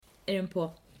Är den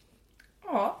på?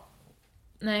 Ja.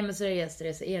 Nej, men seriöst,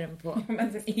 Therese, är den på?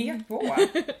 Men den är på.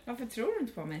 Varför tror du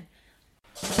inte på mig?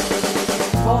 Två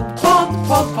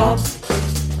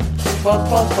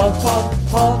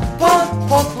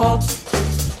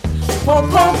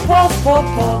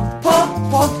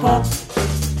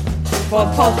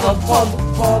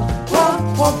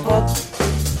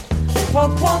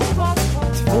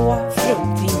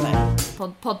fruntimmer.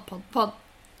 Podd.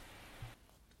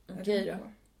 Okej då.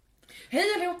 Hej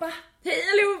allihopa! Hej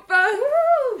allihopa!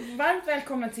 Woo! Varmt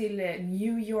välkomna till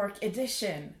New York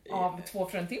edition av Två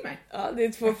fruntimmer. Ja, det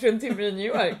är 2 fruntimmer i New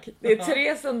York. Det är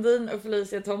Therese Sandin och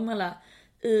Felicia Tomala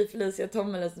i Felicia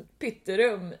Tomalas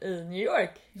pytterum i New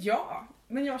York. Ja,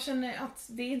 men jag känner att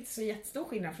det är inte så jättestor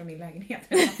skillnad från min lägenhet.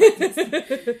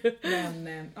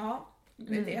 Men ja,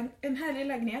 det är en härlig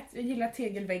lägenhet. Jag gillar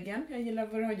tegelväggen. Jag gillar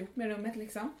vad du har gjort med rummet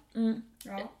liksom.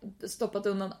 Ja. Stoppat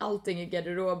undan allting i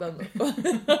garderoben och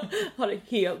har det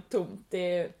helt tomt.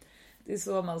 Det är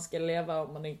så man ska leva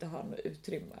om man inte har något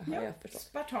utrymme. Har jag förstått.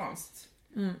 Spartanskt.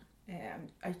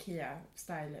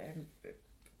 Ikea-style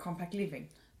compact living.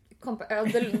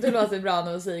 Det låter bra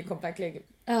när du säger compact living.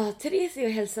 Ja, Therese är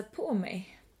och hälsar på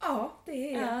mig. Ja,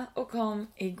 det är jag. Ja, och kom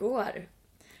igår.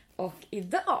 Och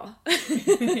idag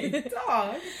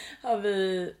har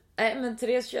vi... Nej, men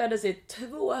Therese körde sitt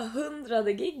 200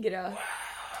 gig då.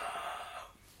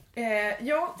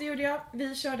 Ja, det gjorde jag.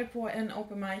 Vi körde på en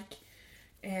open mic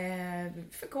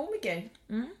för komiker.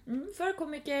 För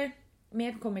komiker,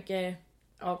 med komiker,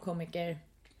 av komiker.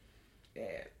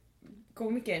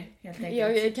 Komiker, helt enkelt.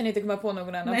 Jag kan inte komma på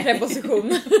någon annan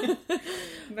preposition.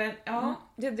 Men ja.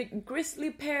 Det är The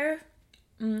Grizzly Pear,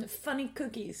 Funny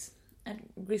Cookies and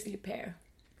Grizzly Pear.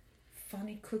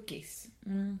 Funny cookies.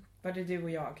 Var det du och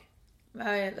jag? Ja,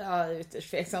 det är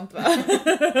ytterst tveksamt, va?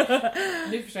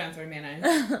 Du förstår inte vad du menar.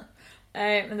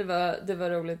 Nej, men det var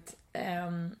roligt.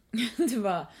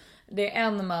 Det är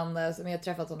en man där som jag har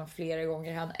träffat honom flera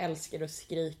gånger. Han älskar att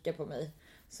skrika på mig.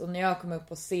 Så när jag kom upp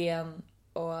på scen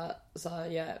och sa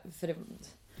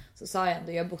så sa jag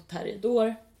ändå, jag har bott här i ett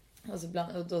år.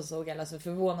 Och då såg alla så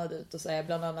förvånad ut och sa jag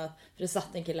bland annat, för det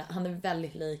satt en kille, han är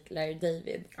väldigt lik Larry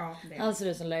David. Ja, han ser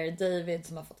ut som Larry David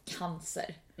som har fått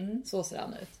cancer. Så ser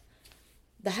han ut.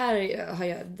 Det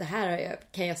här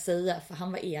kan jag säga, för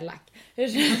han var elak.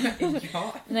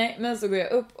 Ja. Nej, men så går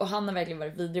jag upp och han har verkligen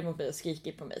varit vidrig mot mig och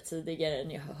skrikit på mig tidigare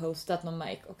när jag har hostat någon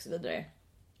mic och så vidare.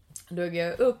 Då går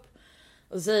jag upp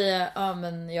och säger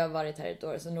men jag har varit här ett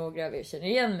år, så några av er känner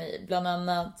igen mig. Bland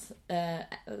annat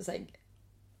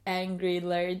Angry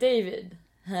Larry David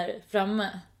här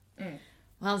framme.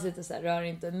 Och han sitter så här, rör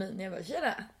inte min. Jag bara,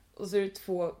 tjena. Och så är det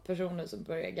 2 personer som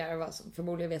börjar garva som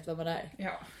förmodligen vet vem man är.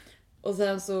 Ja. Och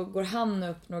sen så går han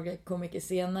upp några komiker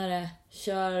senare,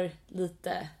 kör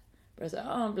lite, börjar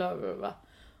säga bla bla bla.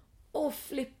 Och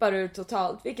flippar ut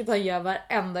totalt, vilket han gör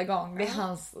varenda gång.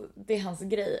 Det är hans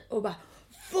grej. Och bara,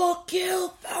 fuck you!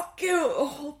 Och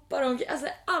hoppar omkring. Alltså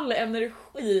all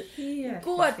energi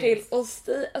går till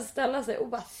att ställa sig och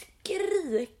bara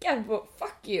skrika på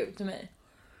fuck you till mig.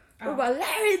 Och bara,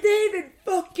 Larry David,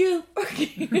 fuck you!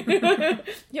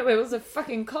 Jag bara, it was a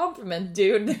fucking compliment,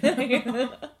 dude.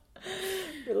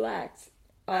 Relax.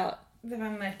 Det var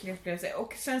en märklig upplevelse.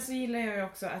 Och sen så gillar jag ju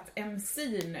också att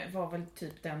MC:n var väl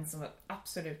typ den som var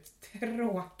absolut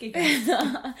tråkig.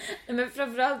 Men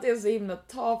framförallt är det så himla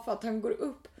tafatt att han går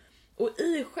upp. Och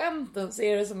i skämten så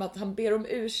är det som att han ber om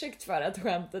ursäkt för att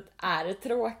skämtet är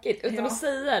tråkigt. Utan att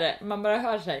säga det. Man bara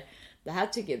hör sig. Det här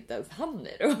tycker inte ens han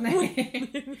är då.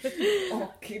 Nej.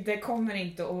 Och det kommer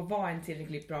inte att vara en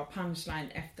tillräckligt bra punchline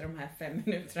efter de här 5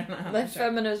 minuterna. Men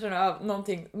 5 minuterna av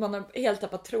någonting, man har helt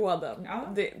tappat tråden.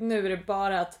 Ja. Nu är det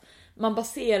bara att man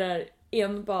baserar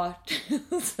enbart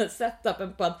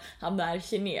setupen på att han är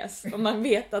kines. Och man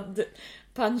vet att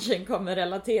punchen kommer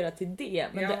relatera till det.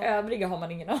 Men det övriga har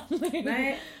man ingen aning.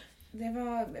 Nej, det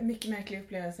var en mycket märklig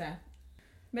upplevelse.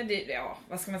 Men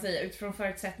vad ska man säga? Utifrån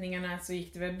förutsättningarna så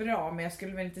gick det väl bra. Men jag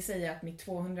skulle väl inte säga att mitt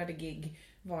 200 gig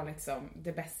var liksom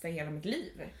det bästa i hela mitt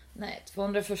liv. Nej,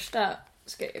 201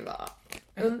 ska ju vara...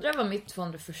 Undrar vad mitt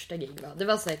 201 gig var. Det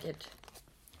var säkert...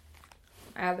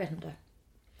 Jag vet inte.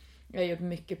 Jag har gjort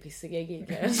mycket pissiga gig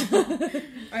här.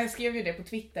 Ja, jag skrev ju det på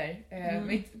Twitter.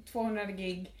 Mitt 200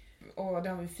 gig. Och det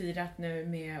har vi firat nu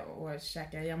med att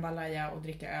käka jambalaya och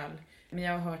dricka öl. Men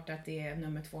jag har hört att det är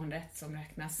nummer 201 som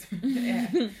räknas.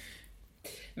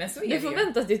 Men så är det. Du får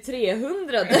vänta till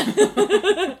 300.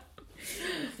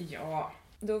 Ja.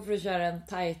 Då får du köra en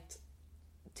tight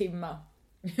timma.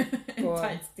 På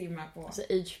alltså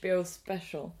HBO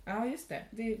special. Ja, just det.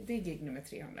 Det är gig nummer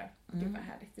 300. Det var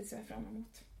härligt, det ser jag fram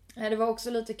emot. Det var också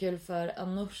lite kul för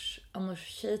Anoush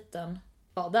Cheiten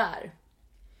var där.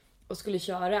 Och skulle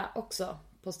köra också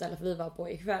på stället vi var på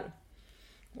ikväll.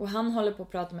 Och han håller på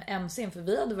att prata med MC:n, för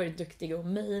vi hade varit duktiga och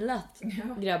mejlat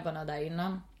grabbarna där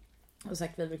innan. Och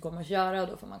sagt vi vill komma och köra, och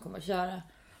då får man komma och köra.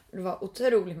 Det var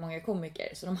otroligt många komiker,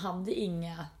 så de hade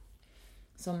inga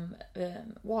som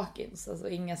walk-ins. Alltså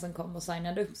inga som kom och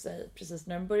signade upp sig precis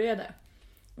när de började.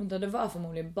 Utan det var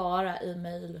förmodligen bara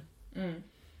e-mail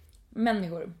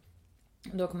människor.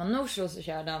 Då kom han Norsjö och så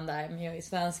körde han där. Men jag är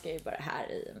svensk, jag är bara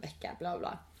här i en vecka, bla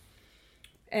bla.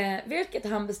 Vilket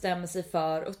han bestämmer sig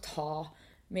för att ta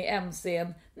med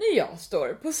MC:n när jag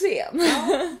står på scen.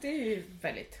 Ja, det är ju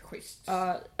väldigt schysst.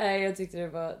 Ja, jag tyckte det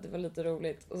var lite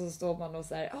roligt. Och så står man och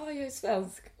så här, jag är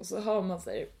svensk. Och så hör man så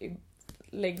här,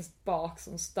 längst bak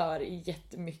som stör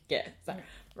jättemycket. Så här.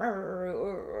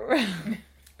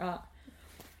 Ja.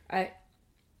 Nej,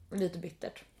 lite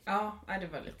bittert. Ja, det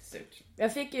var lite surt.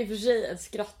 Jag fick ju för sig ett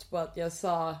skratt på att jag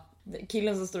sa,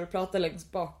 killen som står och pratar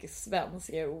längst bak i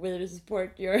svenska, "We to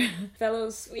support your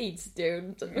fellow Swedes,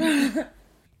 dude."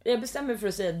 Jag bestämmer för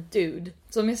att säga dude.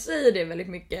 Så om jag säger det väldigt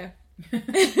mycket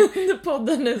under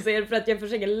podden nu, så är det för att jag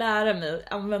försöker lära mig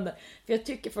att använda. För jag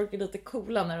tycker folk är lite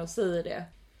coola när de säger det.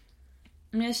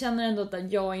 Men jag känner ändå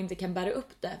att jag inte kan bära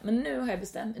upp det. Men nu har jag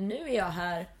bestämt, nu är jag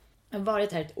här. Jag har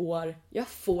varit här ett år. Jag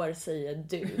får säga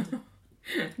dude.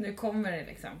 Nu kommer det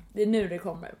liksom. Det är nu det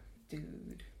kommer.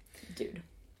 Dude.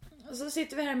 Och så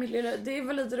sitter vi här i mitt lilla... Det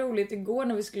var lite roligt. Igår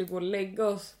när vi skulle gå och lägga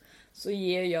oss, så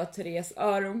ger jag Therese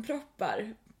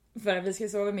öronproppar för att vi ska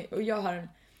sova med. Och jag har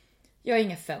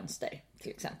inga fönster,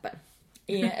 till exempel.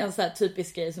 En sån här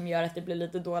typisk grej som gör att det blir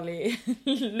lite dålig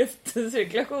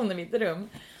luftcirkulation i mitt rum.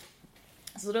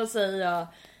 Så då säger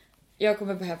jag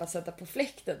kommer behöva sätta på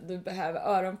fläkten. Du behöver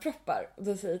öronproppar. Och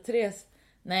då säger Therese,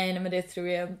 nej men det tror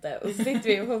jag inte. Och så sitter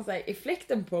vi och hon säger, är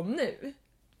fläkten på nu?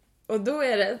 Och då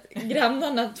är det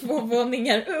grannarna 2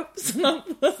 våningar upp som man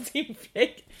får sin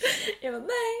fläkt. Jag bara,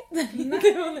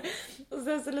 nej. Och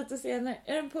sen så lite senare,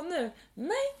 är den på nu?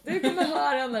 Nej, du kommer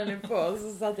höra när den är på. Och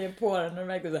så satte jag på den och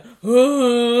verkligen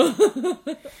så.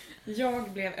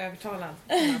 Jag blev övertalad,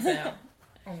 kan man säga,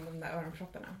 om de där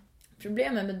öronpropparna.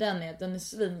 Problemet med den är att den är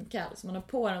svinkall. Så man har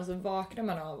på den så vaknar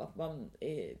man av att man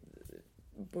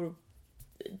bor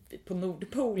på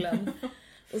Nordpolen.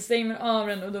 Och stänger man av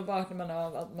den och då vaknar man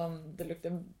av att det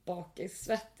luktar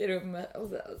bakissvett i rummet. Och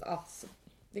så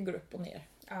det går upp och ner.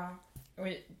 Ja, och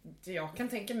jag kan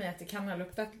tänka mig att det kan ha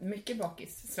luktat mycket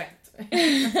bakissvett.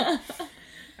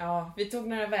 Ja, vi tog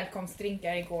några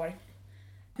välkomstdrinkar igår.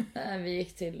 Vi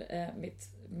gick till mitt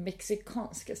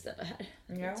mexikanska ställe här.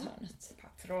 Ja,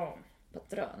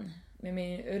 Patron. Med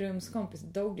min rumskompis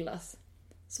Douglas.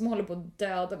 Som håller på att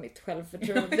döda mitt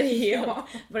självförtroende helt. Ja.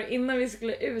 Bara innan vi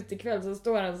skulle ut ikväll så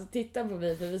står han och tittar på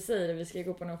mig. För vi säger att vi ska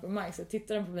gå på någon open mic. Så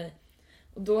tittar han på mig.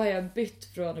 Och då har jag bytt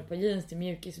från ett par jeans till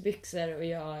mjukisbyxor. Och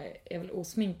jag är väl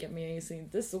osminkad, men jag är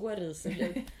inte så risig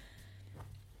ut.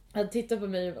 Han tittar på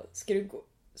mig och bara,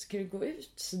 ska du gå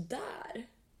ut sådär?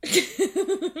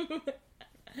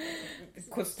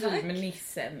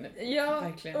 Kostymnissen. Ja,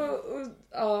 verkligen.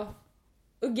 Ja.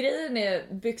 Och grejen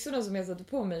är, byxorna som jag satte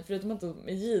på mig, förutom att de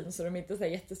är jeans så de är inte så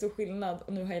här jättestor skillnad.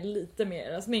 Och nu har jag lite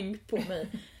mer smink på mig.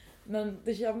 Men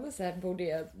det kändes så här, borde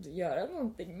jag göra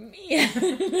någonting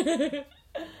mer?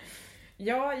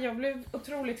 Ja, jag blev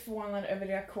otroligt förvånad över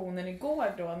reaktionen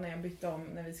igår då när jag bytte om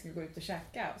när vi skulle gå ut och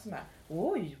käka. Och så bara,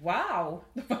 oj, wow!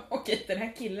 Okej, den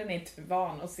här killen är inte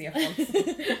van att se folk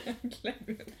klä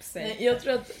upp sig. Nej, jag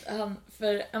tror att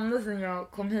för ända sedan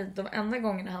jag kom hit, de enda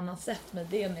gångerna han har sett mig,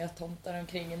 det är när jag tomtar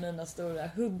omkring i mina stora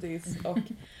hoodies och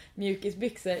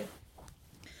mjukisbyxor.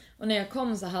 Och när jag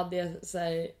kom så hade jag så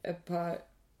här ett par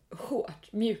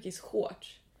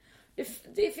mjukisshorts.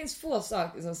 Det finns få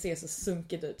saker som ser så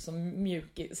sunkigt ut som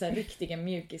så här riktiga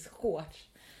mjukisshorts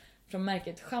från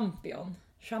märket Champion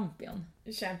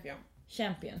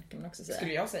kan man också säga.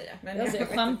 Skulle jag säga. Men jag säger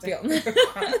Champion.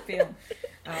 Champion.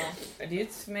 Ja, det är ju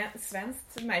ett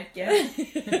svenskt märke.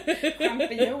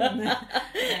 Champion.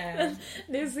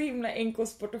 Det är så himla NK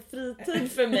Sport och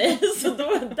fritid för mig. Så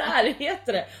då där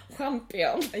heter det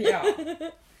Champion. Ja.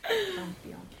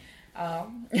 Champion.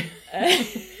 Ja.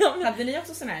 Hade ni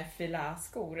också såna här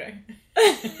fila-skor?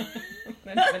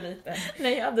 När det var lite.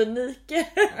 Nej, jag hade Nike.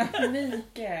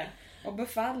 Nike. Och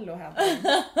Buffalo hade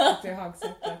jag till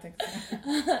Hagsätta, tänkte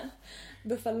jag.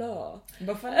 Buffalo.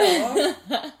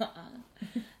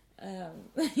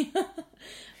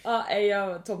 Ja, jag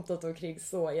har tomtat omkring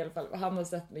så i alla fall. Han har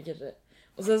sett mig kanske.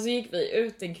 Och sen så gick vi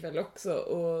ut en kväll också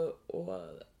och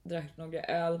drack några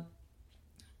öl.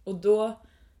 Och då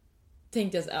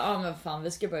tänkte jag så här, men fan,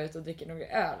 vi ska bara ut och dricka några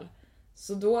öl.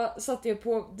 Så då satte jag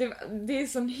på, det är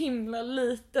sån himla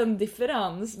liten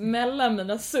differens mellan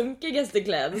mina sunkigaste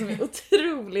kläder som är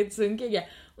otroligt sunkiga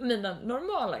och mina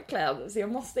normala kläder. Så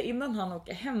jag måste, innan han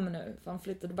åker hem nu, för han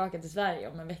flyttar tillbaka till Sverige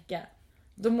om en vecka,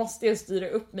 då måste jag styra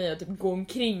upp mig och typ gå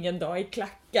omkring en dag i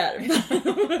klackar.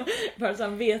 Bara så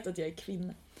han vet att jag är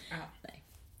kvinna. Ja. Nej.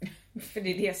 För det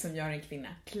är det som gör en kvinna.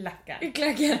 Klackar.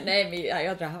 Klackar? Nej, men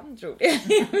jag tror han tror det.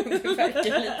 Det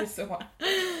verkar lite så.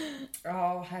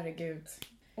 Ja, herregud.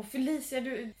 Och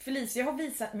Felicia har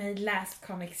visat mig Last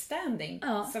Comic Standing.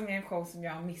 Som är en show som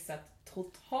jag har missat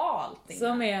totalt innan.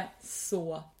 Som är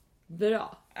så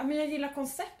bra. Ja, men jag gillar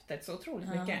konceptet så otroligt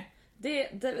mycket.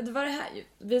 Det var det här.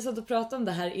 Vi satt och pratade om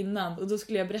det här innan och då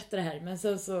skulle jag berätta det här. Men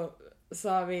sen så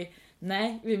sa vi,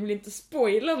 nej, vi vill inte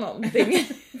spoila någonting.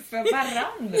 För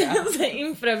varandra.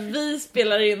 Inför att vi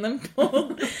spelar in en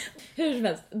podd. Hur som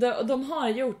helst, de har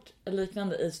gjort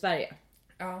liknande i Sverige.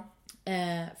 Ja.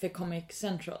 För Comic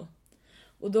Central.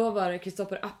 Och då var det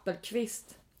Kristoffer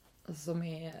Appelqvist som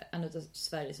är en utav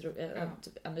Sveriges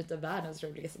en utav världens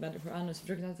roligaste människor. Han är så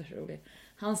fruktansvärt rolig.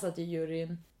 Han satt i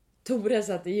juryn. Tore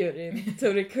satt i juryn.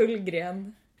 Tore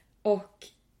Kullgren. Och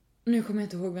nu kommer jag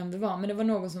inte ihåg vem det var. Men det var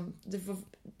någon som...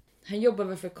 Han jobbade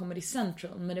väl för Comedy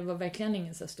Central. Men det var verkligen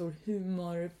ingen så stor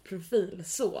humorprofil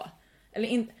så.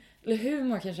 Eller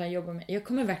humor kanske han jobbar med. Jag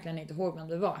kommer verkligen inte ihåg vem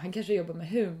det var. Han kanske jobbar med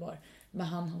humor. Men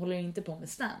han håller inte på med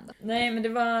stand-up. Nej, men det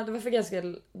var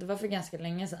för ganska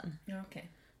länge sedan. Ja,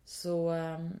 okej. Så,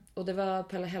 och det var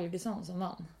Pelle Helgesson som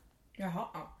vann. Jaha.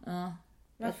 Ja.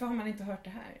 Varför har man inte hört det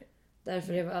här?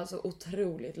 Därför det var alltså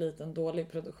otroligt liten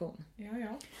dålig produktion.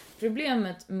 Ja.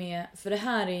 Problemet med, för det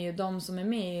här är ju de som är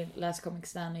med i Last Comic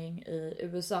Standing i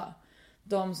USA.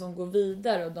 De som går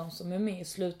vidare och de som är med i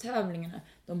sluttävlingarna.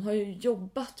 De har ju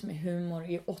jobbat med humor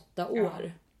i 8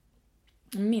 år.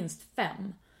 Minst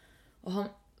 5. Och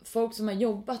folk som har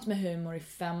jobbat med humor i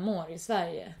 5 år i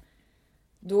Sverige,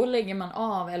 då lägger man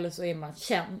av eller så är man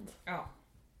känd. Ja.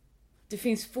 Det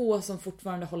finns få som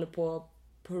fortfarande håller på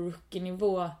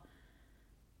rookie-nivå.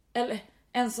 Eller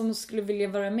en som skulle vilja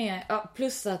vara med. Ja,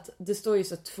 plus att det står ju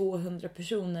så 200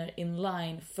 personer in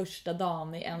line första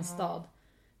dagen i en stad.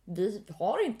 Vi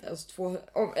har inte ens 200.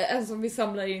 En som vi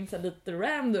samlar in så lite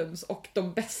randoms och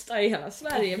de bästa i hela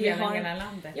Sverige. Hela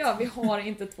landet. Ja, vi har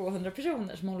inte 200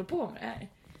 personer som håller på med det här.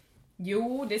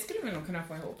 Jo, det skulle vi nog kunna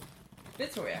få ihop. Det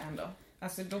tror jag ändå.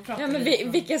 Alltså, då pratar men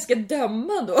vilka ska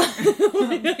döma då?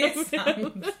 Det är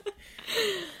sant.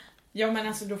 Ja, men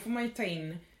alltså då får man ju ta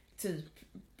in typ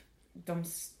de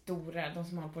stora, de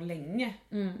som har på länge.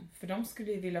 För de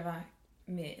skulle ju vilja vara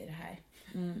med i det här.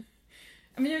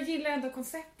 Men jag gillar ändå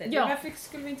konceptet. Ja. Varför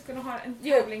skulle vi inte kunna ha en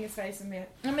tävling i Sverige som är...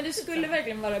 Ja, men det skulle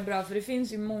verkligen vara bra, för det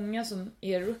finns ju många som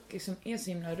är rookies som är så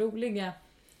himla roliga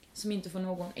som inte får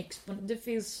någon det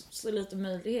finns så lite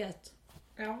möjlighet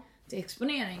till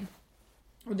exponering.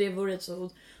 Och det vore så...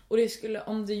 Och det skulle,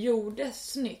 om det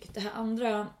gjordes snyggt, det här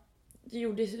andra, det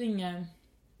gjordes inga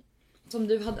som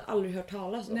du hade aldrig hört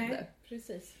talas om. Nej,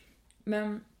 precis.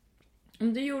 Men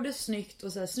om det gjordes snyggt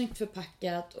och så här, snyggt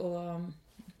förpackat och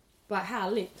bara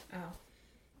härligt. Ja.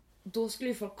 Då skulle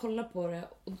ju folk kolla på det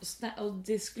och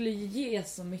det skulle ge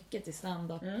så mycket till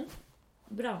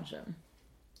stand-up-branschen.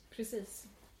 Precis.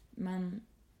 Men,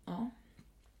 ja.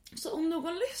 Så om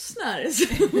någon lyssnar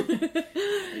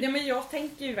Ja, men jag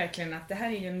tänker ju verkligen att det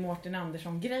här är ju en Mårten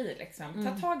Andersson-grej liksom.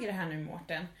 Ta tag i det här nu,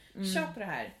 Mårten. Kör på det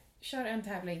här. Kör en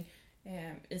tävling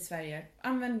i Sverige.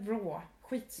 Använd Raw.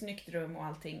 Skitsnyggt rum och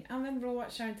allting. Använd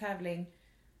Raw, kör en tävling.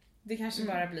 Det kanske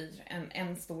bara blir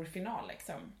en stor final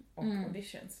liksom. Och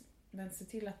auditions. Men se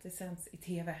till att det sänds i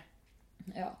TV.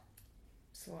 Ja.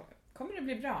 Så kommer det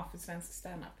bli bra för svensk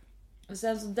stand-up. Och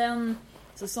sen så den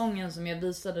säsongen som jag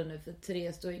visade nu för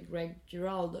 3 står Greg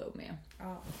Giraldo med.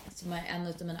 Ja. Som är en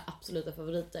av mina absoluta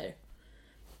favoriter.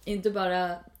 Inte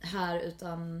bara här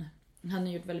utan han har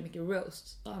gjort väldigt mycket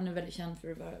roast. Han är väldigt känd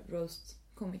för att vara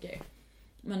roast-komiker.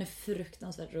 Man är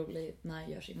fruktansvärt rolig när jag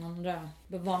gör sin andra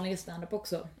vanliga stand-up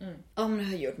också. Ja, men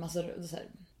jag har gjort massa så här,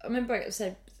 men bara så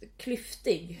här,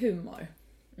 klyftig humor.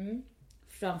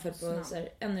 Framför på så här,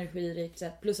 energirikt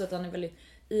sätt. Plus att han är väldigt,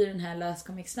 i den här Last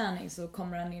Comic Standing så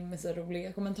kommer han in med så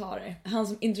roliga kommentarer. Han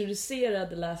som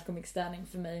introducerade Last Comic Standing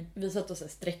för mig, vi satt och så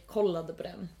här sträckkollade på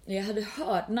den. Jag hade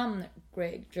hört namnet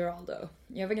Greg Giraldo.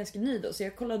 Jag var ganska ny då så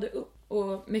jag kollade upp.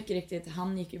 Och mycket riktigt,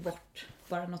 han gick ju bort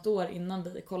bara något år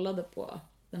innan vi kollade på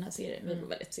den här serien. Vi var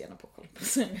väldigt sena på att kolla på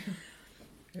serien.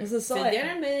 Och så sa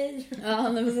jag mig.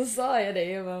 Ja, men så sa jag det.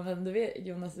 Jag bara, men du vet,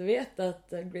 Jonas, du vet att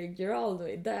Greg Giraldo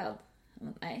är död?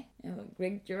 Men, nej. Jag bara,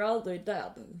 Greg Giraldo är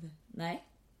död? Nej.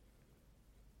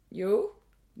 Jo.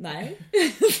 Nej.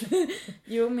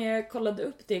 Jo, men jag kollade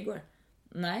upp det igår.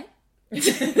 Nej.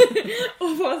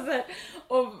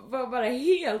 och var bara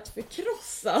helt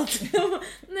förkrossad.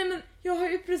 Nej men jag har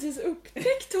ju precis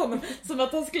upptäckt honom, som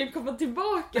att han skulle komma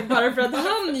tillbaka bara för att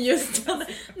han just hade...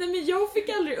 Nej men jag fick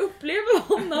aldrig uppleva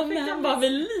honom när han var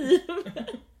vid liv.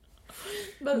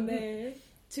 Nej.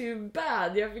 Too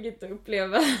bad, jag fick inte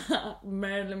uppleva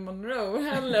Marilyn Monroe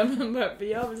heller, men bara för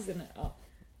jag vill se nu. Ja.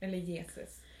 Eller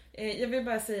Jesus. Jag vill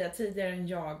bara säga, tidigare än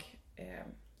jag,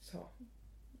 så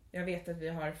jag vet att vi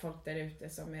har folk där ute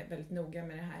som är väldigt noga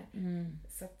med det här.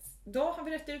 Så att, då har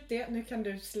vi rätt ut det, nu kan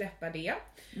du släppa det.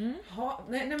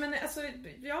 Nej men alltså,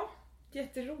 ja,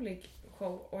 jätterolig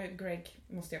show, och Greg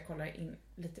måste jag kolla in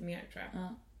lite mer, tror jag.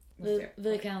 Ja.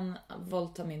 Vi kan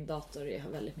volta min dator, jag har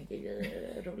väldigt mycket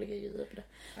grejer, roliga grejer på det.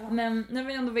 Ja. Men när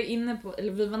vi ändå var inne på,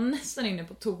 eller vi var nästan inne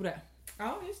på Tore.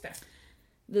 Ja, just det.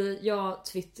 Jag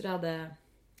twittrade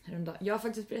häromdagen. Jag har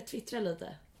faktiskt börjat twittra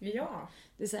lite. Ja.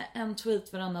 Det är så här, en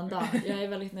tweet varannan dag. Jag är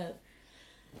väldigt nöjd.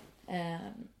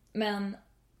 Men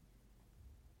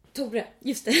Tore,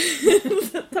 just det.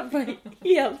 Tappar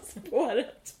helt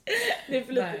spåret. Det är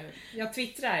för lite... Jag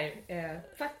twittrar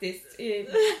faktiskt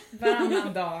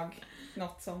varannan dag.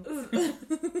 Något sånt.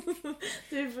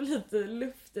 Det är för lite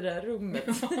luft i det här rummet.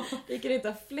 Vi kan inte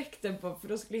ha fläkten på, för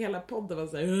då skulle hela podden vara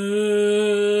så här.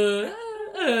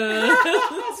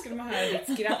 Skulle man höra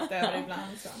ditt skratt över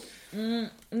ibland. Så.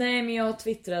 Nej, men jag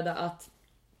twittrade att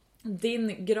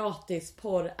din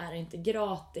gratisporr är inte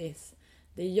gratis.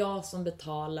 Det är jag som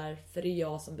betalar, för det är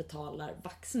jag som betalar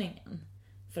vaxningen.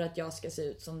 För att jag ska se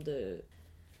ut som du.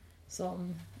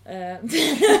 Som...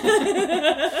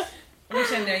 Och då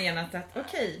kände jag igen att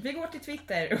okej, vi går till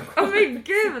Twitter. Åh men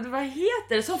gud, vad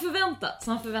heter det? Som förväntat.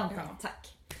 Ja.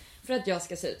 Tack. För att jag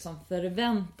ska se ut som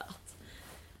förväntat.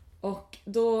 Och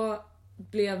då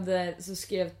blev det, så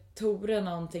skrev Tore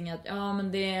någonting att ja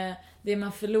men det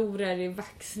man förlorar i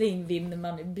vaxning vinner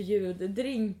man i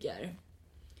bjuddrinkar.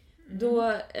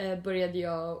 Då började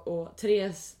jag och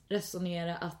Therese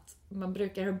resonera att man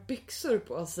brukar ha byxor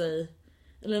på sig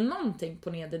eller någonting på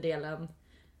nederdelen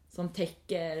som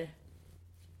täcker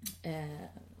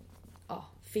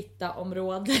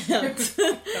fitta-området.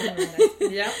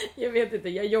 Ja. Jag vet inte,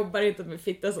 jag jobbar inte med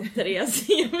fitta som Therese.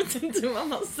 Jag vet inte vad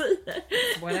man säger.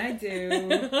 What I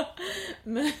do.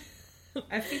 Men...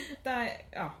 Fitta,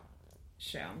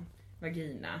 kön,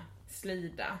 vagina,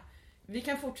 slida. Vi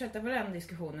kan fortsätta på den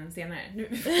diskussionen senare.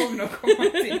 Nu får vi nog komma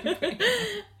till.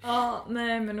 Ja,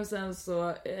 nej men och sen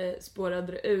så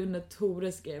spårade det ur när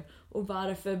Tore skrev. Och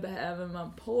varför behöver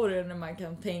man porr när man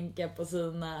kan tänka på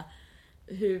sina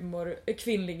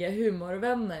kvinnliga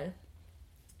humorvänner?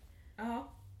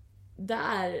 Ja.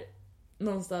 Där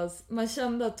någonstans, man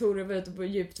kände att Tore var ute på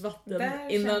djupt vatten där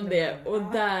innan det. Och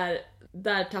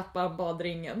där tappade han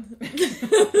badringen.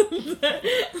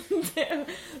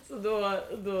 Så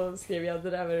då skrev jag, det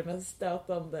där var det mest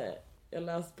stötande jag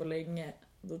läst på länge.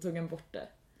 Då tog han bort det.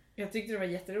 Jag tyckte det var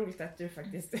jätteroligt att du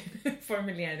faktiskt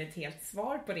formulerade ett helt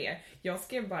svar på det. Jag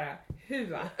skrev bara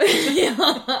hua.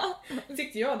 Ja.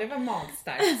 Tyckte jag, det var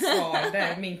magstarkt svar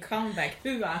där, min comeback,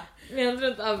 hua. Men jag tror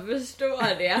inte han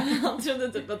förstår det. Han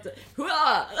trodde typ att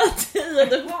hua!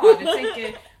 Du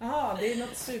tänker, det är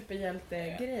något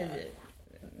superhjälte-grej.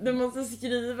 Du måste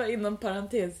skriva inom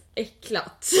parentes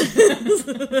äcklat.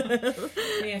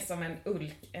 Det är som en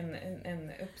ulk,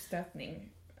 en uppstötning.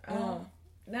 Ja.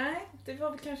 Nej, det var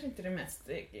väl kanske inte det mest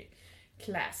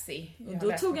classy. Och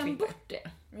då tog han bort det.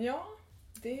 Ja.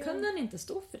 Kunde han inte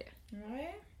stå för det?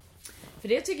 Nej. För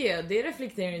det tycker jag, det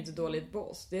reflekterar inte dåligt på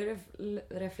oss. Det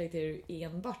reflekterar ju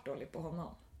enbart dåligt på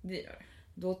honom. Det gör det.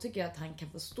 Då tycker jag att han kan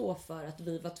få stå för att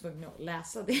vi var tvungna att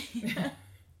läsa det.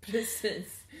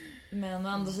 Precis. Men å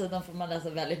andra sidan får man läsa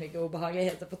väldigt mycket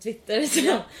obehagligheter på Twitter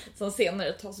som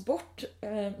senare tas bort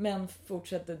men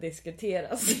fortsätter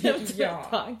diskuteras.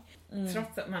 Ja.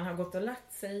 Trots att man har gått och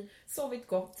lagt sig, sovit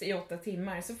gott i 8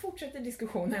 timmar, så fortsätter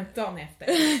diskussionen dagen efter.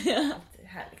 Allt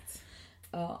härligt.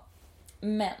 Ja.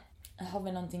 Men har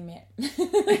vi någonting mer?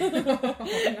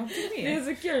 Det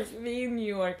är så kul, för vi är i New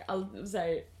York, så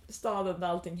här, staden där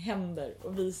allting händer,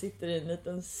 och vi sitter i en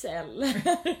liten cell.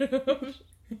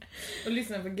 Och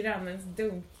lyssnar på grannens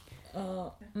dunk.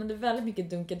 Ja, men det är väldigt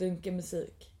mycket dunka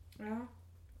musik. Ja.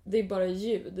 Det är bara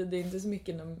ljud, det är inte så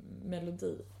mycket någon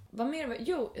melodi. Vad mer?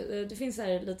 Jo, det finns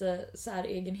här lite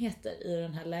säregenheter i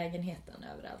den här lägenheten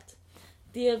överallt.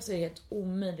 Dels är det helt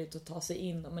omöjligt att ta sig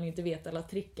in om man inte vet alla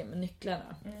tricken med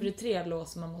nycklarna. För det är 3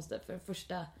 lås man måste, för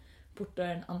första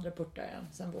portaren, andra portaren,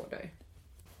 sen vårdare.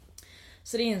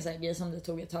 Så det är en sån här grej som det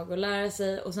tog ett tag att lära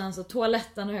sig. Och sen så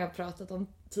toaletten har jag pratat om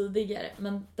tidigare.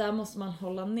 Men där måste man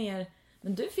hålla ner.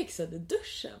 Men du fixade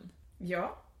duschen.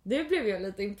 Ja. Det blev jag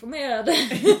lite imponerad.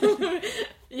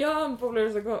 Jag har en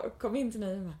polare som kom in till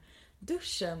mig och bara,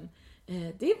 duschen,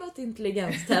 det var ett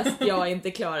intelligenstest jag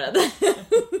inte klarade.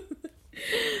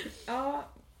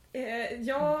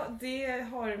 Ja, det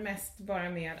har mest bara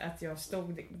med att jag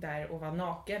stod där och var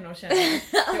naken och kände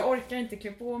att jag orkar inte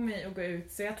klä på mig och gå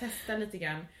ut, så jag testade lite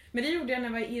grann. Men det gjorde jag när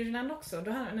jag var i Irland också.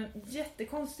 Då hade jag en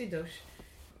jättekonstig dusch.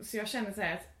 Så jag kände så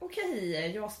här att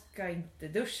okej, jag ska inte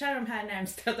duscha de här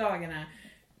närmsta dagarna.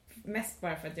 Mest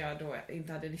bara för att jag då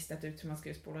inte hade listat ut hur man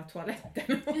skulle spola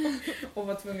toaletten och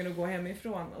var tvungen att gå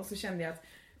hemifrån. Och så kände jag att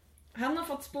han har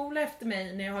fått spola efter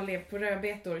mig när jag har levt på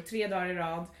rödbetor 3 dagar i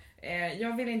rad.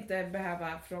 Jag vill inte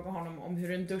behöva fråga honom om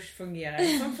hur en dusch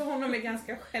fungerar, som för honom är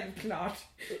ganska självklart.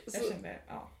 Jag kände,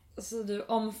 Så du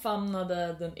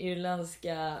omfamnade den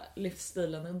irländska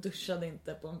livsstilen och duschade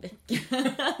inte på en vecka?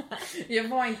 Jag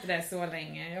var inte där så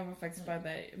länge. Jag var faktiskt bara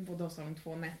där, bodde hos honom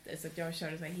 2 nätter, så att jag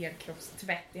körde så här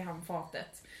helkroppstvätt i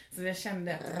handfatet. Så jag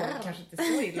kände att det var kanske inte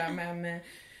så illa, men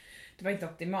det var inte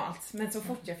optimalt. Men så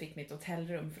fort jag fick mitt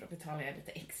hotellrum, för då betalade jag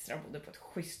lite extra och bodde på ett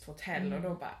schysst hotell, och då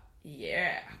bara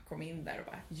kom in där och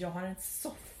bara, jag har en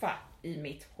soffa i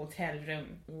mitt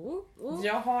hotellrum.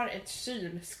 Jag har ett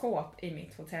kylskåp i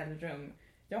mitt hotellrum.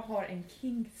 Jag har en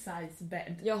king size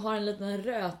bed. Jag har en liten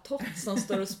rödtott som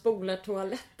står och spolar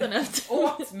toaletten efter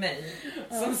åt mig,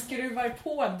 som skruvar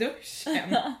på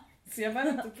duschen. Så jag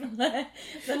behöver inte prata.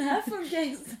 Den här funkar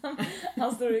ju som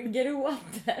han står och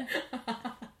gråter.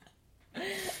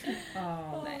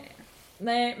 Nej.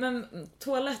 Nej, men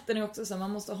toaletten är också så,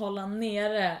 man måste hålla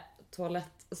nere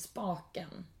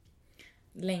toalettspaken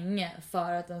länge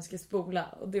för att den ska spola,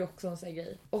 och det är också en sån här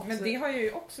grej. Också... Men det har jag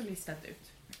ju också listat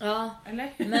ut. Ja,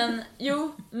 eller?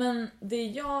 Men det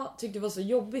jag tyckte var så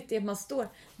jobbigt är att man står,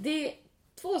 det är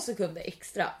 2 sekunder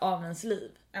extra av ens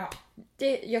liv. Ja.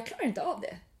 Jag klarar inte av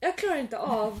det. Jag klarar inte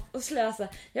av att slösa.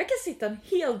 Jag kan sitta en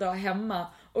hel dag hemma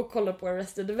och kolla på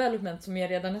Arrested Development som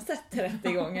jag redan har sett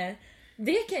 30 gånger.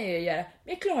 Det kan jag göra,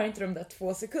 men jag klarar inte de där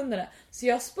 2 sekunderna. Så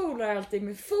jag spolar alltid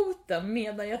med foten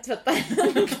medan jag tvättar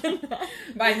händerna.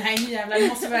 Nej jävlar, det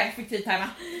måste vara effektivt här.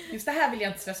 Just det här vill jag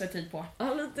inte slösa tid på.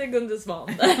 Ja, lite Gunde Svan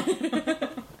där.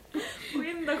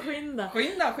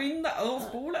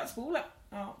 Skynda. Spola.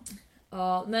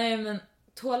 Ja, nej men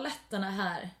toaletterna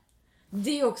här.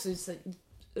 Det är också en så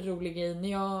rolig grej. När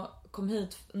jag kom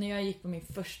hit, när jag gick på min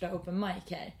första open mic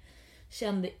här,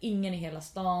 kände ingen i hela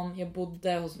stan. Jag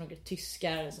bodde hos några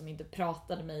tyskar som inte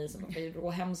pratade med mig, som var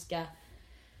råhemska.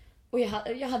 Och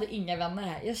jag hade inga vänner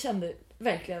här. Jag kände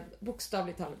verkligen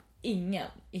bokstavligt talat ingen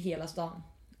i hela stan.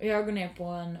 Och jag går ner på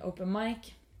en open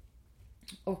mic.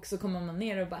 Och så kommer man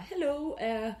ner och bara, hello,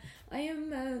 I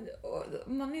am...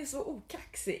 man är så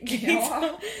okaxig.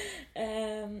 Ja.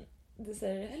 Det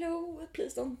säger, hello,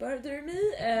 please don't murder me.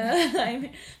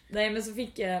 Nej, men så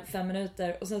fick jag 5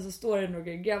 minuter. Och sen så står det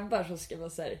några grabbar som ska vara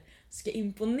så här, ska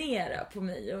imponera på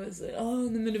mig. Och säger,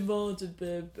 nej men det var typ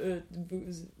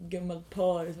ett gammalt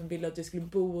par som ville att jag skulle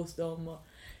bo hos dem. Och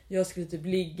jag skulle typ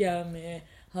ligga med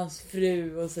hans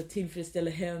fru och så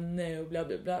tillfredsställa henne och bla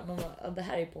bla bla. Man bara, det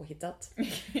här är påhittat.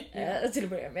 Till att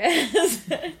börja med.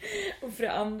 Och för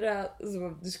det andra,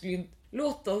 så du skulle inte...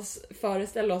 Låt oss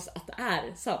föreställa oss att det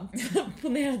är sant.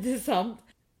 Ponera det är sant.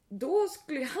 Då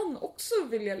skulle han också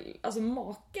vilja... Alltså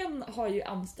maken har ju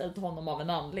anställt honom av en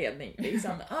anledning.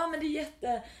 Liksom. Men det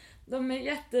är de är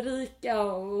jätterika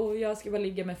och jag ska bara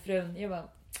ligga med frun. Jag bara,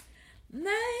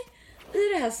 nej.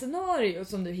 I det här scenariot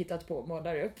som du hittat på och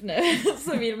målar upp nu,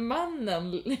 så vill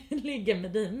mannen ligga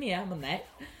med dig med. Han bara,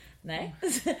 nej.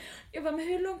 Jag bara, men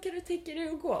hur långt kan du tänka dig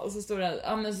att gå? Och så står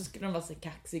det, men så skulle de vara så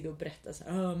kaxig och berätta så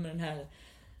här, med den här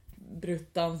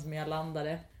bruttan som jag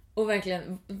landade. Och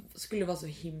verkligen skulle vara så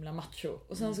himla macho.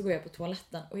 Och sen så går jag på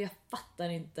toaletten och jag fattar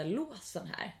inte låsen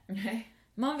här. Nej.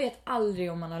 Man vet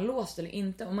aldrig om man har låst eller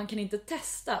inte. Och man kan inte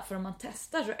testa, för om man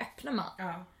testar så öppnar man.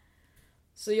 Ja.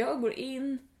 Så jag går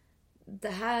in. Det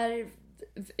här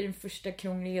är den första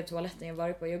krångliga toaletten jag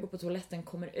varit på. Jag går på toaletten,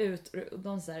 kommer ut och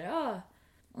de säger,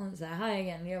 och de säger, hi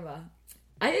again. Jag bara,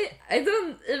 I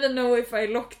don't even know if I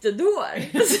locked the door.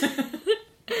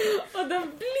 Och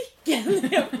den blicken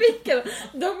jag fick,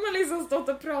 de har liksom stått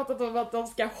och pratat om att de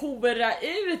ska hora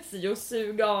ut sig och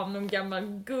suga av någon gammal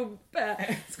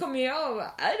gubbe. Så kommer jag och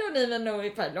bara, I don't even know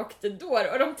if I locked the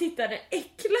door. Och de tittade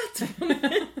äcklat på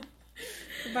mig.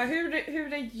 Bara,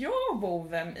 hur är jag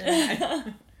boven i det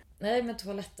här? Nej, men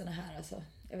toaletterna här alltså.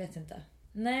 Jag vet inte.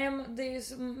 Nej, det är ju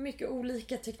så mycket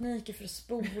olika tekniker för att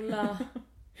spola.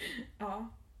 Ja.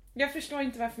 Jag förstår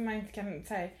inte varför man inte kan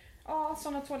säga,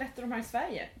 sådana toaletter de har i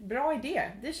Sverige. Bra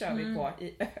idé, det kör vi på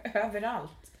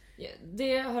överallt. Ja,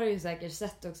 det har du ju säkert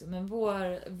sett också. Men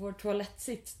vår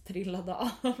toalettsitt trillade av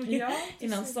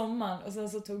innan sommaren. Och sen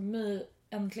så tog My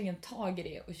äntligen tag i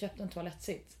det och köpt en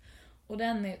toalettsitt. Och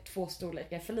den är 2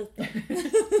 storlekar för liten.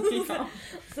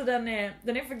 Så den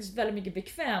är faktiskt väldigt mycket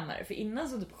bekvämare. För innan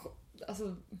så typ...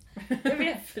 Alltså, jag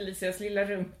vet Felicias lilla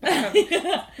rum.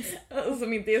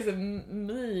 som inte är så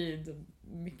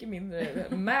mycket mindre.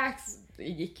 Max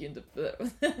gick ju inte på...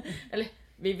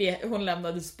 Eller hon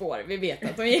lämnade spår. Vi vet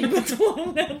att hon gick på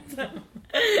toaletten.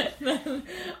 Men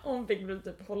hon fick väl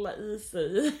typ hålla i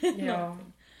sig. Ja.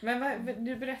 Men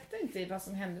du berättade inte vad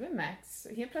som hände med Max.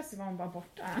 Helt plötsligt var hon bara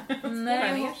borta.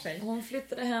 Nej, hon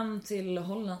flyttade hem till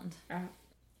Holland. Ja.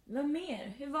 Vad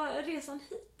mer? Hur var resan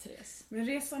hit, Therese? Men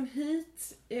resan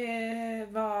hit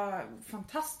var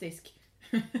fantastisk.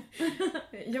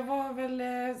 Jag var väl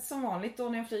som vanligt då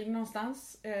när jag flyger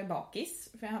någonstans bakis.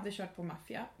 För jag hade kört på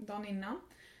maffia dagen innan.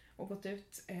 Och gått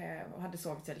ut och hade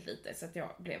sovit väldigt lite. Så att jag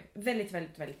blev väldigt,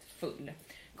 väldigt, väldigt full.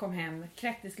 Kom hem,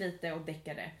 kräktes lite och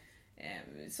däckade.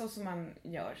 Så som man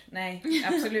gör. Nej,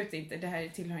 absolut inte. Det här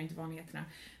tillhör inte vanligheterna.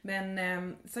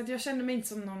 Men så att jag kände mig inte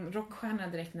som någon rockstjärna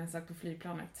direkt när jag satt på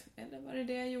flygplanet. Eller var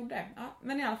det jag gjorde? Ja,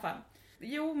 men i alla fall.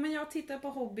 Jo, men jag tittade på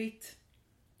Hobbit.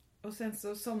 Och sen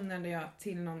så somnade jag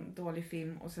till någon dålig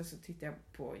film. Och sen så tittade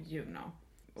jag på Juno.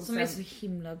 Och som är så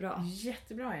himla bra.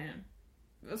 Jättebra är den.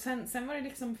 Och sen var det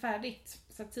liksom färdigt.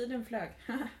 Så tiden flög.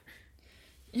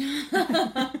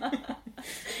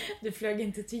 Du flög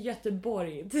inte till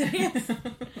Göteborg.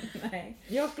 Nej.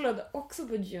 Jag kollade också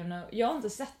på Juno. Jag har inte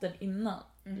sett den innan.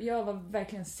 Jag var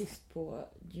verkligen sist på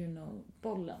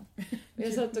Juno-bollen.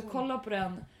 Jag satt och kollade på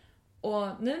den. Och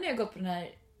nu när jag gått på den här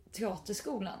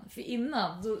teaterskolan. För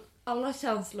innan, då alla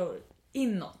känslor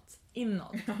inåt.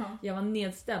 Jag var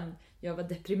nedstämd. Jag var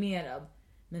deprimerad.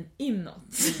 Men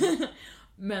inåt.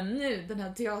 Men nu, den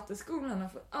här teaterskolan har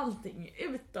fått allting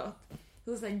utåt.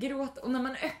 Så här, gråt. Och när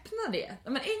man öppnar det,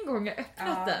 när man en gång har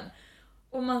öppnat den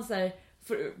och man så här,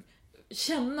 får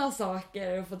känna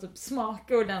saker och får typ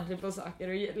smaka ordentligt på saker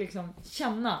och liksom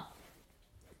känna,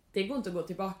 det går inte att gå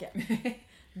tillbaka.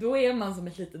 Då är man som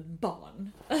ett litet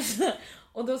barn. Alltså,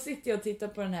 och då sitter jag och tittar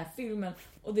på den här filmen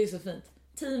och det är så fint.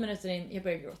 10 minuter in, jag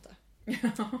börjar gråta.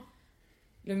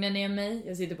 Lugna ner mig,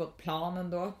 jag sitter på ett plan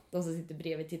ändå. De som sitter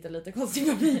bredvid tittar lite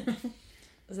konstigt på mig.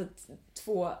 Alltså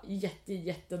 2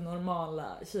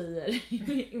 jättenormala tjejer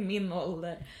i min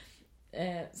ålder.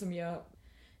 Som jag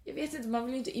vet inte, man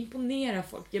vill ju inte imponera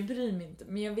folk. Jag bryr mig inte.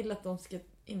 Men jag vill att de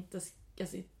inte ska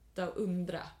sitta och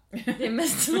undra. Det är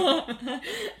mest så.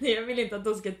 Jag vill inte att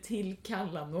de ska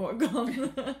tillkalla någon.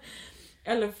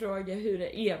 Eller fråga hur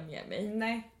det är med mig.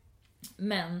 Nej.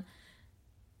 Men...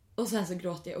 Och sen så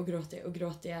gråter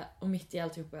jag. Och mitt i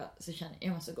alltihopa så känner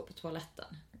jag måste gå på toaletten.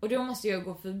 Och då måste jag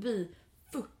gå förbi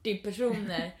 40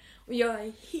 personer. Och jag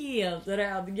är helt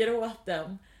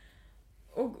rödgråten.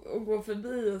 Och går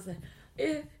förbi och säger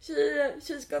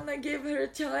she's gonna give her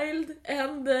child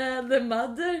and the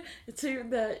mother to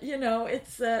the, you know,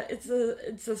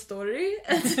 it's a story.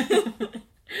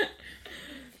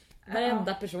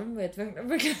 Varenda person var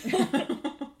tvungen att förklara.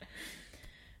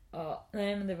 Ja,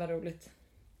 nej men det var roligt.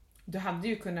 Du hade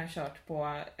ju kunnat kört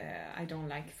på I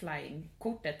don't like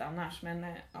flying-kortet annars,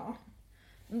 men ja.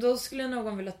 Då skulle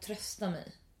någon vilja trösta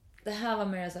mig. Det här var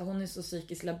mer så här, hon är så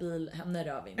psykiskt labil, henne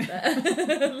rör vi inte.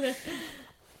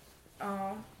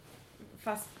 Ja,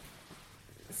 fast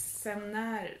sen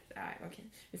när... Nej, okej,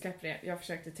 vi släpper det. Jag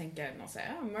försökte tänka någon så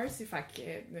här, Mercy fuck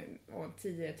och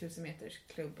 10 000 meters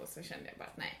klubb och så kände jag bara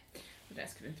att nej, det där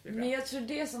skulle inte bli bra. Men jag tror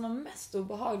det som var mest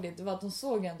obehagligt var att de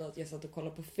såg ändå att jag satt och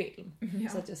kollade på film. Ja.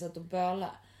 Så att jag satt och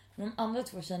böla. Men de andra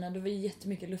 2 tjejerna, det var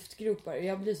jättemycket luftgropar och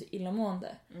jag blev så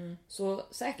illamående. Så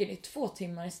säkert i 2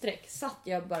 timmar i sträck satt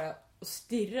jag bara och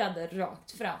stirrade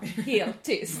rakt fram, helt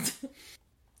tyst.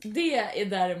 Det är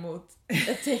däremot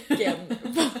ett tecken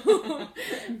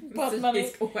på att man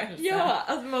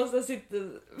att man måste sitta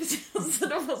så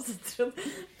de måste tro.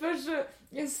 För så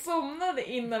jag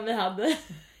somnade innan vi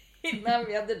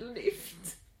hade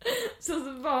lyft.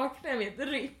 Så vaknade jag med ett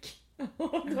ryck.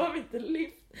 Och då har vi inte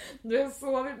lyft. Då har jag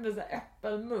sovit med så här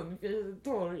öppen mun, för jag är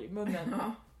torr i munnen.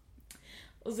 Ja.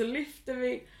 Och så lyfter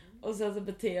vi. Och sen så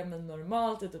beter jag mig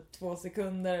normalt i typ 2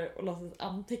 sekunder. Och låtsas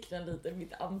anteckna lite i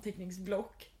mitt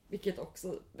anteckningsblock. Vilket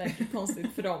också verkar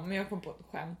konstigt för dem. Men jag kom på ett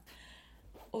skämt.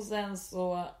 Och sen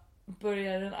så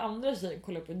börjar den andra tjejen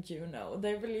kolla på Juno. Och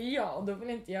det vill jag. Och då vill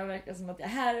inte jag verka som att jag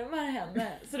härmar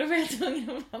henne. Så då var jag tvungen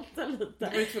att vänta lite. Då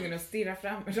var du tvungen att stirra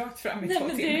rakt fram i 2 Nej, timmar.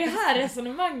 men det är det här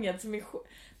resonemanget som är...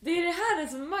 Det är det här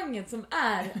resonemanget som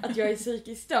är att jag är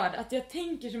psykiskt störd. Att jag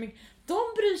tänker så mycket... De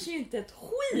bryr sig ju inte ett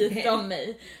skit om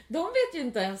mig. De vet ju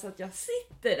inte ens att jag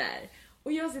sitter där.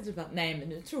 Och jag sitter bara, nej men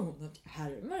nu tror hon att jag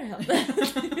härmar henne.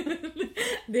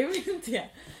 Det vill inte jag.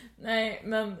 Nej,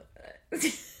 men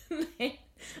Nej.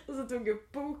 Och så tog jag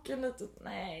upp boken lite.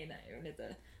 Nej, jag vill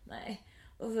inte. Nej.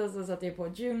 Och så satte jag på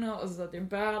Juno och så satt jag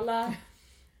böla.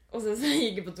 Och så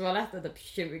gick jag på toaletten typ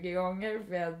 20 gånger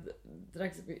för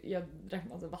jag drack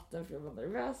massa vatten för jag var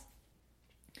nervös.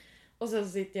 Och sen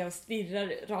så sitter jag och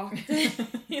stirrar rakt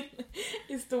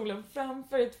i stolen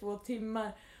framför i 2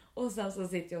 timmar. Och sen så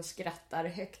sitter jag och skrattar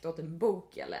högt åt en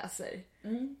bok jag läser.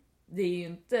 Det är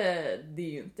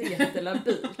ju inte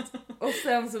jättelabilt. Och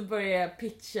sen så börjar jag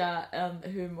pitcha en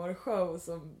humorshow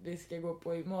som vi ska gå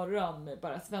på imorgon med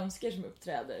bara svenskar som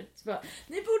uppträder. Så bara,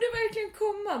 ni borde verkligen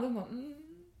komma. De bara,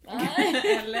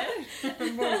 nej. Eller?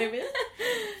 Borde vi?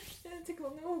 Jag tycker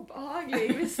hon är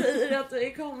obehaglig. Vi säger att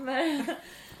vi kommer.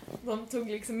 De tog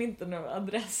liksom inte några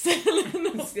adresser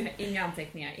eller något. Inga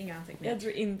anteckningar. Jag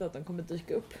tror inte att de kommer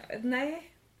dyka upp.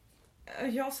 Nej.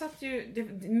 Jag satt ju... Det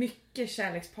är mycket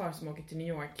kärlekspar som åker till New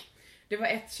York. Det var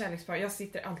ett kärlekspar. Jag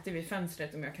sitter alltid vid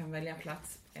fönstret om jag kan välja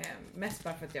plats. Mest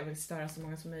bara för att jag vill störa så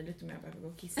många som möjligt om jag behöver gå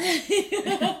och kissa.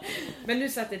 Men nu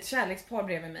satt ett kärlekspar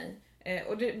bredvid mig.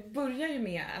 Och det börjar ju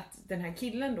med att den här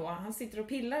killen då, han sitter och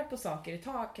pillar på saker i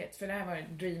taket. För det här var ett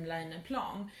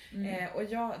Dreamliner-plan. Och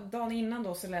dagen innan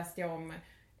då så läste jag om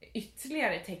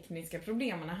ytterligare tekniska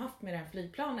problem man har haft med det här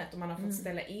flygplanet. Och man har fått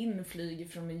ställa in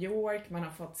flyg från New York. Man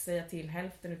har fått säga till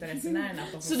hälften utav resenärerna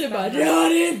att de får så du bara,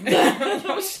 rör inte!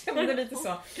 Jag kände lite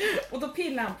så. Och då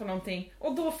pillar han på någonting.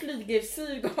 Och då flyger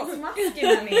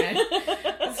syrgasmaskerna ner.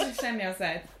 Och så känner jag så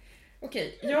här.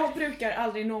 Okej, jag brukar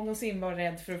aldrig någonsin vara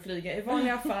rädd för att flyga i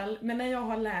vanliga fall. Men när jag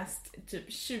har läst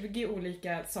typ 20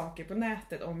 olika saker på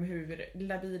nätet om hur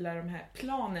labila de här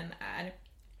planen är.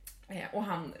 Och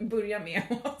han börjar med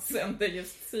att ha sönder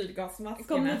just syrgasmaskerna.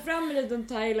 Kommer fram en liten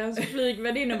thailändsk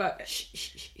flygvärdinna och bara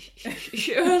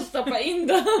och stoppa in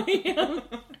den igen.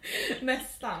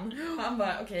 Nästan. Han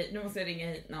bara, okej, nu måste jag ringa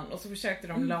hit någon. Och så försökte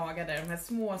de laga där, de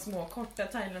här små, korta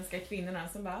thailändska kvinnorna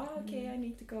som bara, okej, I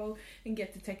need to go and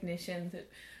get the technician,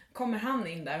 typ. Kommer han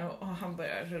in där och han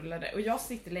börjar rulla det. Och jag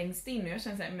sitter längst in och jag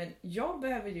känner så här, men jag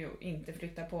behöver ju inte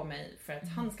flytta på mig för att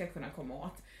han ska kunna komma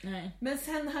åt. Nej. Men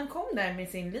sen han kom där med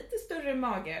sin lite större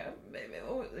mage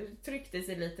och tryckte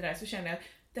sig lite där, så kände jag att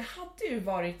det hade ju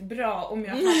varit bra om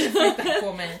jag hade flyttat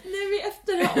på mig. Nu är vi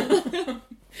efterhand.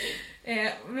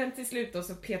 Men till slut då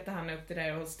så petade han upp det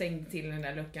där och stängde till den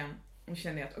där luckan. Och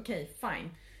kände att okej,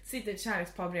 fine. Sitter ett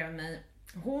kärlekspar bredvid mig.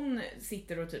 Hon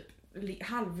sitter och typ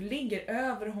halvligger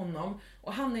över honom.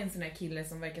 Och han är en sån här kille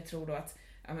som verkar tro då att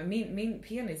ja, men min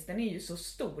penis, den är ju så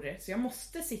stor så jag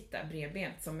måste sitta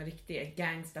bredbent som en riktig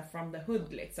gangsta from the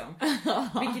hood liksom.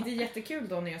 Vilket är jättekul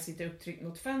då när jag sitter upptryckt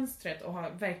mot fönstret och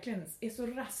verkligen är så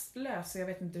rastlös så jag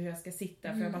vet inte hur jag ska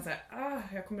sitta. För jag bara såhär,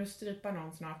 jag kommer att strypa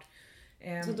någon snart.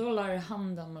 Så då la du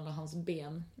handen mellan hans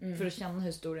ben för att känna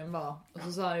hur stor den var. Och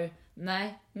så sa du,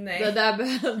 nej. Det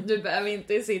där du behöver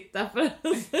inte sitta för.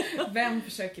 Vem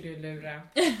försöker du lura?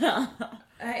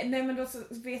 Nej men då så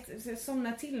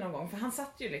somnade till någon gång. För han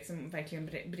satt ju liksom verkligen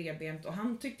bredbent. Och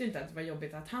han tyckte inte att det var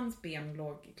jobbigt att hans ben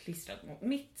låg klistrat mot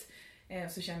mitt.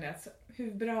 Så kände jag att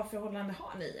hur bra förhållande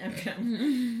har ni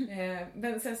egentligen?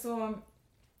 Men sen så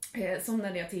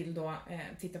somnade jag till då.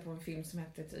 Tittade på en film som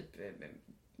hette typ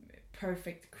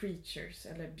Perfect Creatures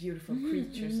eller Beautiful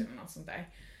Creatures eller något sånt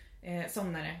där.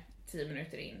 Somnade 10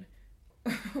 minuter in.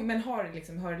 Men har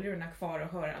liksom hörlurarna kvar och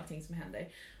hör allting som händer.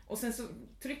 Och sen så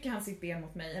trycker han sitt ben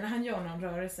mot mig. När han gör någon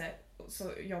rörelse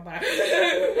så jag bara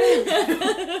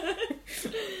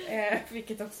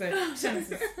vilket också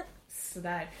känns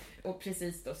sådär. Och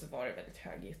precis då så var det väldigt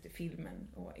högljutt i filmen.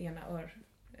 Och ena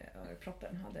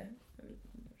örproppen hade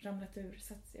ramlat ur.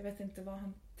 Så att jag vet inte vad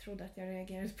han trodde att jag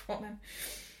reagerade på. Men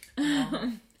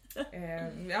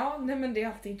nej men det är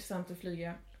alltid intressant att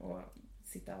flyga och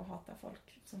sitta och hata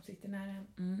folk som sitter nära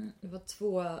en. Det var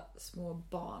 2 små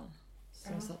barn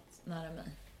som satt nära mig.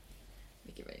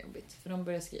 Vilket var jobbigt. För de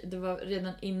började skrika. Det var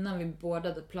redan innan vi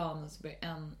boardade planen så började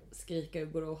en skrika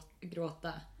och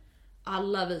gråta.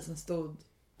 Alla vi som stod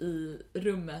i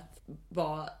rummet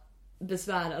var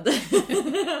besvärade.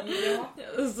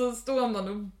 Och så står man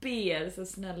och ber så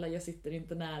snälla jag sitter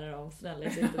inte nära dem, snälla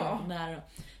jag sitter inte nära dem.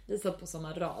 Vi satt på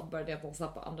samma rad, bara det att de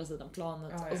satt på andra sidan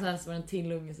planet. Och sen så var det en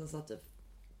till unge som satt typ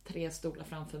 3 stolar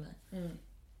framför mig.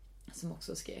 Som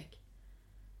också skrek.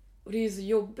 Och det är ju så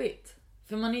jobbigt.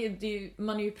 För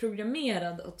man är ju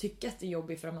programmerad att tycka att det är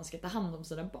jobbigt för att man ska ta hand om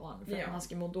sina barn. För att man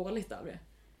ska må dåligt av det.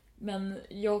 Men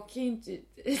jag kan ju inte...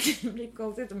 Det blir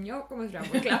konstigt om jag kommer fram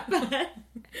och klappar.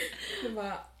 Det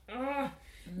var... Ja,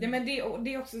 men det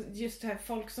är också just det här,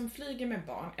 folk som flyger med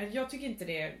barn. Jag tycker inte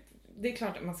det är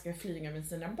klart att man ska flyga med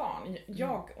sina barn.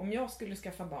 Om jag skulle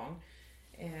skaffa barn,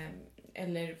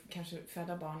 Eller kanske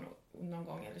föda barn någon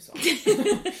gång eller så.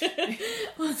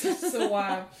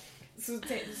 så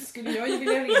skulle jag ju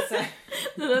vilja resa.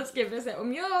 Det där ska jag säga.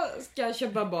 Om jag ska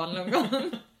köpa barn någon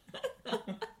gång.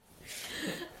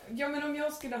 Ja, men om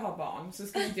jag skulle ha barn så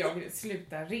skulle inte jag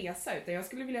sluta resa, utan jag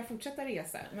skulle vilja fortsätta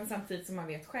resa. Men samtidigt som man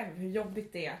vet själv hur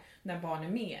jobbigt det är när barn är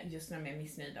med, just när de är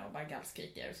missnöjda och bara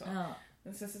gallskriker och så. Ja.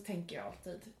 Men sen så tänker jag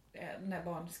alltid, när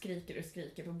barn skriker och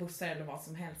skriker på bussar eller vad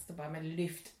som helst, och bara, men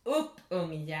lyft upp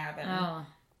ungjäveln. Ja.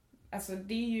 Alltså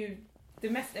det är ju, det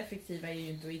mest effektiva är ju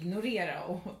inte att ignorera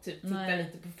och typ titta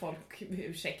lite på folk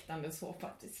ursäktande så på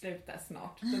att det slutar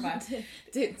snart. Det bara,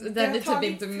 det är typ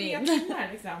inte med. 3 timmar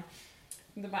liksom.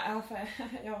 Det bara,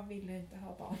 jag ville inte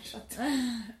ha barn så att,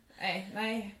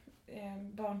 nej,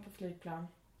 barn på flygplan.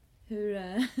 Hur?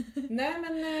 Nej,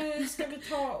 men ska vi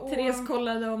ta och... Therese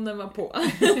kollade om den var på.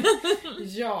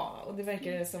 Ja, och det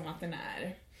verkar som att den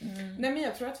är. Nej, men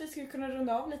jag tror att vi skulle kunna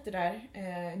runda av lite där.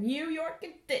 New York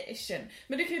edition.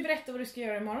 Men du kan ju berätta vad du ska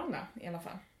göra imorgon då, i alla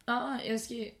fall. Ja, jag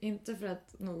ska ju inte för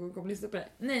att någon kommer lyssna på det.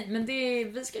 Nej, men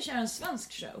vi ska köra en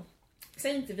svensk show.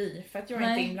 Säg inte vi, för att jag är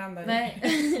inte inblandad. Nej.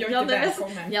 Jag är inte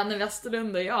välkommen. Janne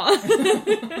Westerlund och jag.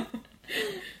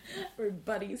 We're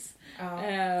buddies.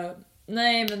 Ja.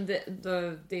 Nej, men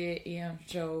det är en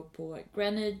show på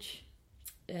Greenwich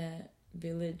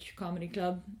Village Comedy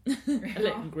Club.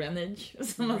 Eller Greenwich,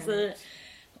 som man säger.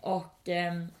 Och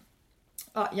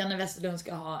Janne Westerlund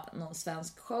ska ha någon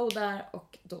svensk show där.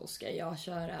 Och då ska jag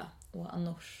köra och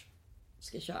Anoush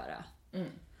ska köra.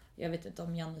 Jag vet inte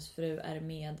om Jannes fru är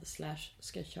med /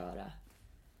 ska köra.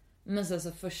 Men sen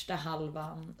så första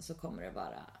halvan så kommer det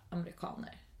vara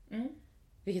amerikaner.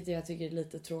 Vilket jag tycker är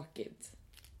lite tråkigt.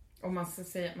 Om man ska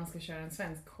säga att man ska köra en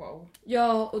svensk show.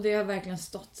 Ja, och det har verkligen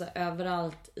stått så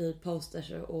överallt i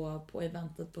posters och på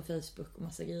eventet på Facebook och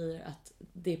massa grejer att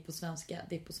det är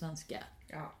på svenska.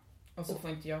 Ja, och så får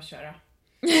inte jag köra.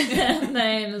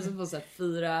 Nej, men så får så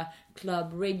 4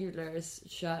 club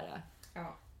regulars köra.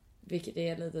 Ja. Vilket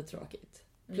är lite tråkigt.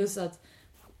 Plus att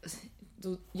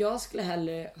jag skulle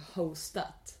hellre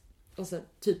hostat och så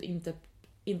typ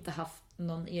inte haft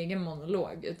någon egen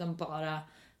monolog utan bara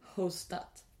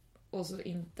hostat. Och så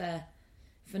inte,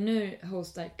 för nu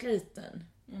hostar Clayton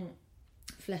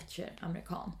Fletcher,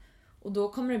 amerikan. Och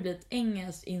då kommer det bli ett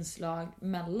engelskt inslag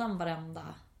mellan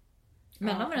varenda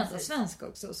svensk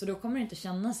också. Så då kommer det inte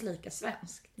kännas lika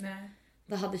svenskt. Nej.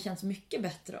 Det hade känts mycket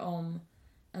bättre om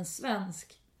en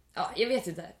svensk. Ja, jag vet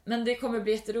inte. Men det kommer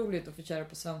bli jätteroligt att få köra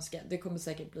på svenska.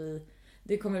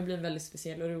 Det kommer bli en väldigt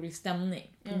speciell och rolig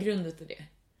stämning på grund av det.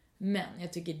 Men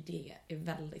jag tycker det är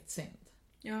väldigt synd.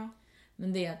 Ja.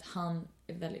 Men det är att han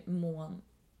är väldigt mån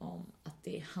om att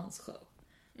det är hans show.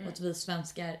 Och att vi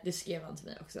svenskar, det skrev han till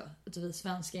mig också, att vi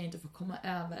svenskar inte får komma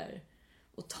över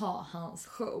och ta hans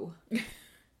show.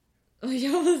 Och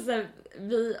jag var så här,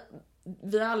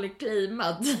 vi har aldrig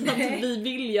claimat att vi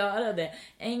vill göra det.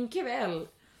 En kväll.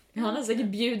 Han har säkert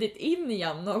bjudit in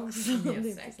igen också.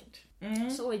 Yes, säkert.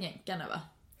 Så är jänkarna, va?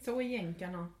 Så är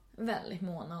jänkarna. Väldigt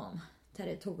måna om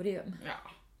territorium.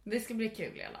 Ja, det ska bli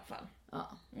kul i alla fall.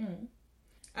 Ja.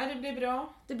 Ja, det blir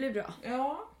bra. Det blir bra.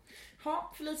 Ja.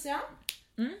 Ha, Felicia.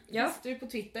 Ja. Finns du på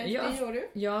Twitter? Ja. Det gör du.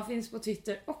 Jag finns på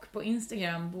Twitter och på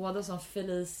Instagram, båda som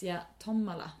Felicia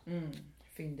Tomala.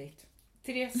 Fyndigt.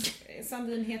 Therese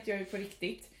Sandin heter jag ju på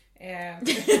riktigt.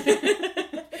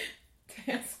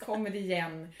 Test kommer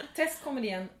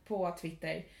igen på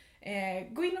Twitter.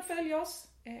 Gå in och följ oss.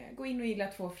 Gå in och gilla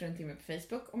 2 för en timme på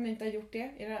Facebook om ni inte har gjort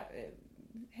det. Era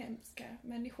hemska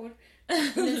människor.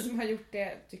 Ni som har gjort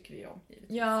det tycker vi om.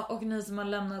 Givetvis. Ja, och ni som har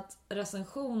lämnat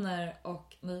recensioner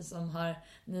och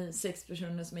ni 6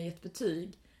 personer som har gett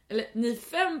betyg. Eller ni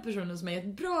 5 personer som har gett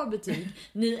bra betyg.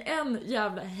 Ni är en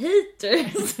jävla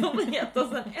hater som heter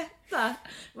oss en 1.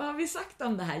 Vad har vi sagt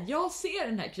om det här? Jag ser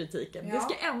den här kritiken. Ja. Det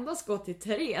ska endast gå till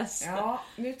Therese. Ja,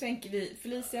 nu tänker vi.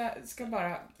 Felicia ska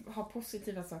bara ha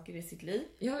positiva saker i sitt liv.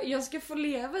 Jag ska få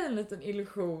leva en liten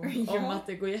illusion om att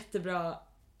det går jättebra.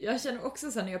 Jag känner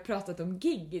också så när jag pratat om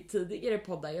gig i tidigare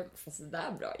poddar, fast det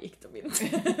där bra gick de inte.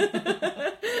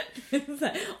 Så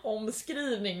här,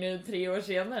 omskrivning nu 3 år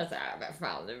senare, så här, men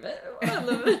fan, det var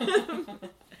ändå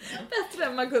bättre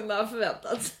än man kunde ha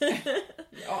förväntat sig.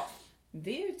 Ja,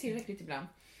 det är ju tillräckligt ibland.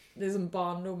 Det är som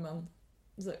barndomen.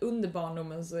 Så under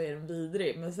barndomen så är den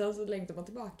vidrig, men sen så längtar man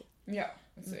tillbaka. Ja,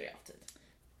 så är det alltid.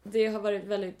 Det har varit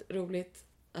väldigt roligt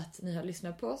att ni har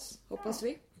lyssnat på oss, hoppas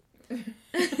vi.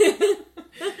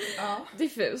 Ja.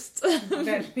 Diffust.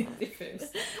 Väldigt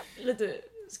diffust.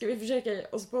 Ska vi försöka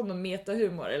oss på någon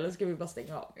metahumor eller ska vi bara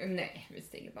stänga av? Nej, vi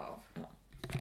stänger bara av. Ja.